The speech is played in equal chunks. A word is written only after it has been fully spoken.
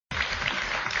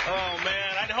Oh,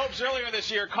 man. I had hopes earlier this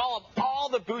year. Call up all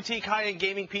the boutique high-end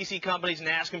gaming PC companies and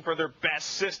ask them for their best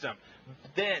system.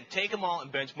 Then take them all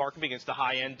and benchmark them against the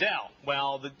high-end Dell.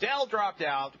 Well, the Dell dropped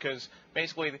out because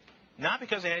basically, not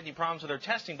because they had any problems with their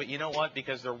testing, but you know what?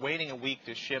 Because they're waiting a week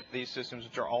to ship these systems,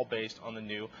 which are all based on the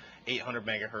new 800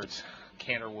 megahertz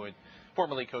Canterwood,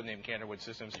 formerly codenamed Canterwood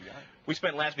systems. We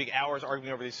spent last week hours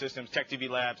arguing over these systems. TechTV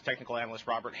Labs technical analyst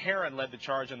Robert Heron led the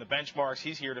charge on the benchmarks.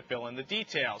 He's here to fill in the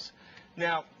details.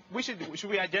 Now, should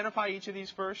we identify each of these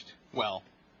first? Well,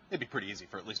 it'd be pretty easy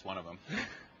for at least one of them.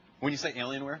 When you say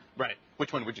Alienware, right?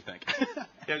 Which one would you think?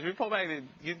 Yeah, we pull back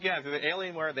the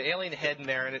Alienware, the alien head in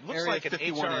there, and it looks Area like an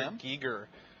 51M? HR Giger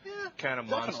kind of Definitely.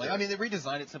 monster. I mean, they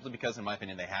redesigned it simply because, in my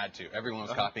opinion, they had to. Everyone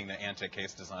was copying the antique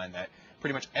case design that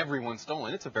pretty much everyone's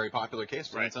stolen. It's a very popular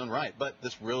case in its own right, but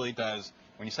this really does.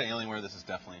 When you say Alienware, this is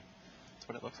definitely. That's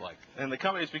what it looks like. And the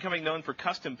company is becoming known for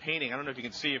custom painting. I don't know if you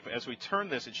can see, as we turn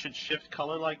this, it should shift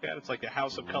color like that. It's like the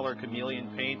House of Color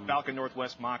chameleon paint. Falcon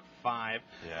Northwest Mach 5,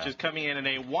 which is coming in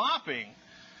a whopping,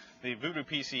 the Voodoo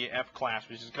PC F class,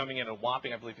 which is coming in a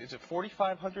whopping, I believe, is it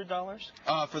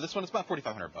 $4,500? For this one, it's about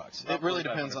 $4,500. It really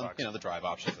depends on the drive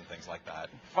options and things like that.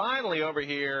 Finally, over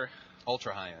here,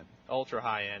 ultra high end. Ultra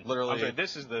high end. Literally, sorry,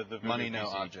 this is the Voodoo money PC. no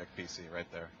object PC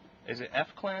right there. Is it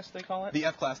F class they call it? The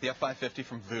F class, the F550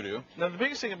 from Voodoo. Now the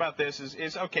biggest thing about this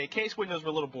is okay, case windows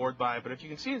we're a little bored by, but if you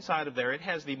can see inside of there, it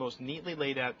has the most neatly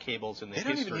laid out cables in the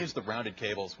history. They don't even use the rounded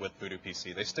cables with Voodoo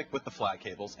PC. They stick with the flat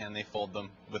cables and they fold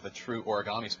them with a true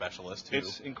origami specialist who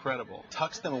it's incredible.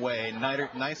 Tucks them away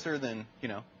nicer than,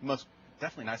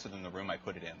 definitely nicer than the room I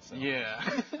put it in. So.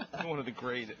 Yeah, one of the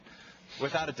great.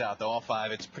 Without a doubt, though, all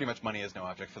five, it's pretty much money is no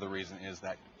object for the reason is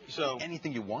that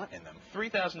anything you want in them.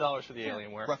 $3,000 for the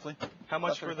Alienware. Roughly. How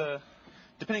much for the...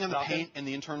 Depending on the paint and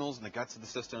the internals and the guts of the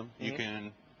system, you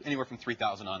can anywhere from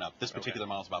 $3,000 on up. This particular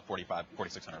model is about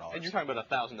 $4,600. And you're talking about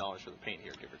 $1,000 for the paint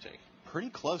here, give or take. Pretty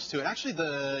close to it. Actually,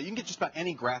 you can get just about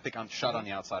any graphic shot on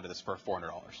the outside of this for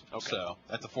 $400. Okay. So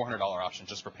that's a $400 option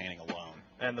just for painting alone.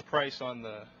 And the price on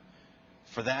the...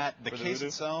 For that, the case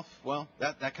itself, well,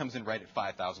 that comes in right at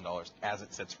 $5,000 as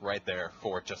it sits right there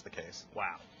for just the case.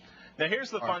 Wow. Now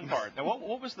here's the fun part. Now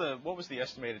what was the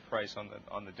estimated price on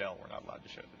the Dell we're not allowed to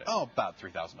show today? Oh, about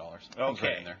 $3,000. Okay.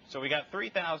 Right in there. So we got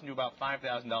 $3,000 to about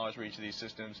 $5,000 for each of these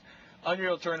systems.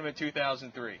 Unreal Tournament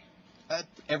 2003.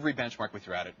 Every benchmark we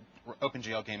threw at it,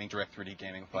 OpenGL Gaming, Direct 3D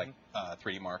Gaming with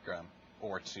 3D Mark,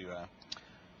 or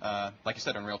like you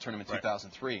said, Unreal Tournament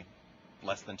 2003,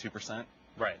 less than 2%.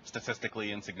 Right.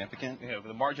 Statistically insignificant.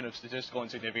 The margin of statistical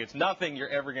insignificance, nothing you're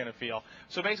ever going to feel.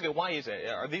 So basically, why is it?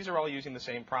 These are all using the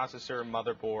same processor,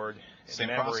 motherboard,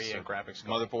 memory, and graphics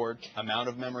card. Motherboard, amount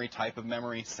of memory, type of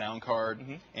memory, sound card,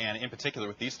 and in particular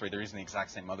with these three, they're using the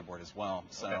exact same motherboard as well.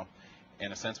 So,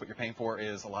 in a sense, what you're paying for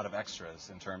is a lot of extras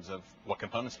in terms of what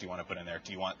components do you want to put in there.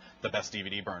 Do you want the best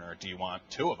DVD burner? Do you want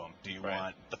two of them? Do you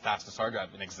want the fastest hard drive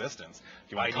in existence?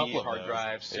 Do you want a couple of hard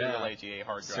drives, serial ATA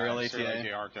hard drives, serial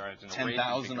ATA hard drives,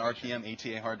 10,000 RPM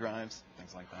ATA hard drives,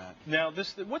 things like that. Now,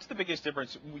 what's the biggest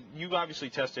difference? You've obviously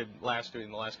tested in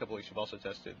the last couple of weeks. You've also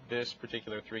tested this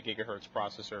particular 3 gigahertz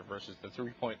processor versus the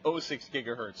 3.06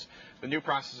 gigahertz. The new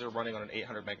processor running on an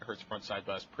 800 megahertz front side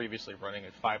bus, previously running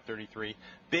at 533.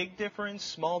 Big difference,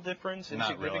 small difference,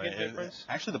 insignificant difference?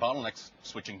 Actually, the bottleneck's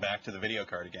switching back to the video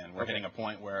card again. We're hitting a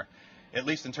point where, at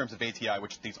least in terms of ATI,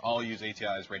 which these all use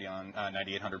ATI's Radeon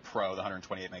 9800 Pro, the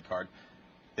 128 meg card,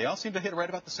 they all seem to hit right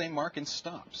about the same mark and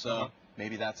stop. So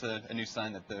maybe that's a new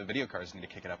sign that the video cards need to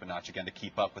kick it up a notch again to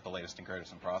keep up with the latest and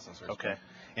greatest in processors. Okay.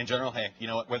 In general, hey, you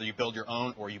know what? Whether you build your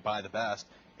own or you buy the best,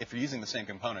 if you're using the same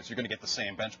components, you're going to get the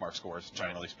same benchmark scores,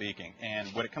 generally speaking. And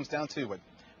what it comes down to, what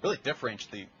really differentiates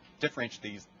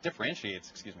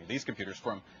these computers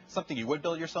from something you would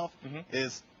build yourself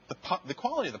is the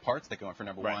quality of the parts that go in for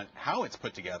number one, how it's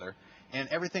put together, and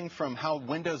everything from how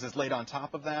Windows is laid on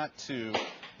top of that to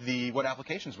what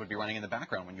applications would be running in the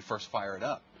background when you first fire it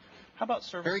up. How about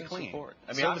service and support?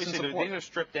 I mean, obviously, these are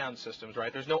stripped-down systems,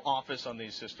 right? There's no Office on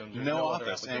these systems. There's no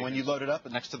Office, and when you load it up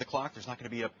next to the clock, there's not going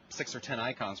to be 6 or 10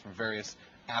 icons from various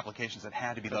applications that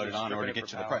had to be loaded on in order to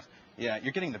get you the price. Yeah,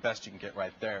 you're getting the best you can get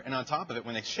right there. And on top of it,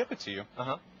 when they ship it to you,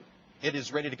 it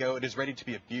is ready to go. It is ready to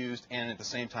be abused, and at the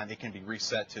same time, it can be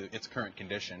reset to its current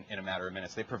condition in a matter of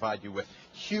minutes. They provide you with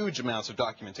huge amounts of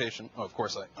documentation. Oh, of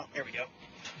course, here we go.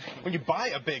 When you buy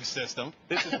a big system.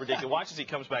 This is ridiculous. Watch as he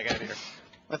comes back out of here.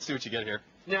 Let's see what you get here.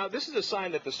 Now, this is a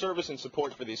sign that the service and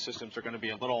support for these systems are going to be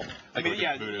a little. I mean,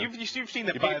 yeah, you've seen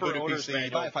the paper owner's manual.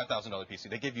 You buy a $5,000 PC,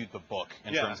 they give you the book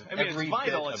in terms of it's every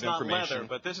vinyl, bit it's of not information. leather,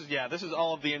 but this is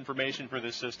all of the information for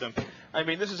this system. I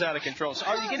mean, this is out of control. So,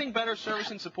 are you getting better service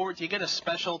and support? Do you get a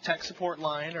special tech support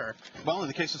line, or? Well, in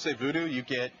the case of say Voodoo, you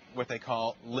get what they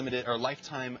call limited or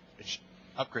lifetime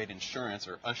upgrade insurance,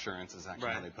 or assurance is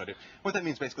actually how they put it. What that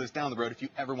means basically is down the road, if you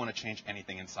ever want to change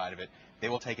anything inside of it, they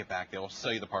will take it back, they will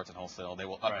sell you the parts at wholesale, they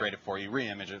will upgrade it for you,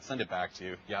 re-image it, send it back to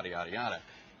you, yada, yada, yada.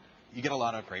 You get a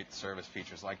lot of great service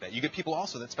features like that. You get people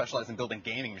also that specialize in building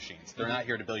gaming machines. They're not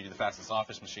here to build you the fastest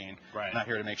office machine, not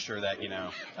here to make sure that, you're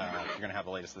going to have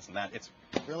the latest this and that. It's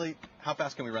really, how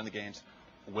fast can we run the games?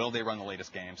 Will they run the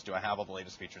latest games? Do I have all the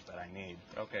latest features that I need?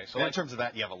 Okay, so in terms of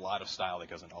that, you have a lot of style that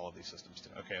goes into all of these systems,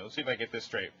 too. Okay, let's see if I get this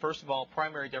straight. First of all,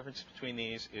 primary difference between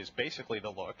these is basically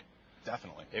the look.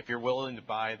 Definitely. If you're willing to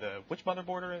buy which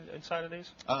motherboard are inside of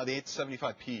these? The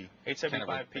 875p.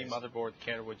 875p motherboard,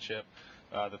 the Canterwood chip,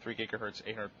 the 3 gigahertz,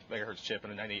 800 megahertz chip,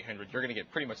 and a 9800. You're going to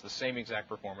get pretty much the same exact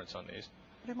performance on these.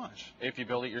 Pretty much. If you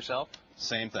build it yourself?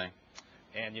 Same thing.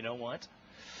 And you know what?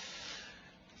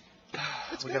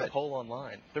 We got a poll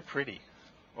online. They're pretty.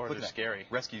 Or they're scary.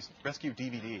 Rescue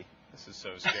DVD. This is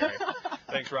so scary.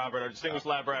 Thanks, Robert. Our distinguished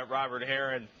lab rat, Robert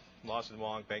Heron. Lawson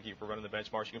Wong, thank you for running the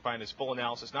benchmarks. You can find his full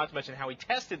analysis, not to mention how he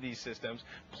tested these systems.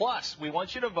 Plus, we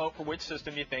want you to vote for which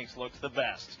system you think looks the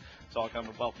best. It's all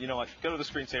coming. Well, you know what? Go to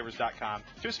thescreensavers.com.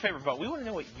 Do us a favor, vote. We want to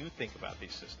know what you think about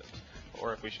these systems,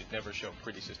 or if we should never show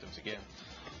pretty systems again.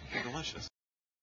 They're delicious.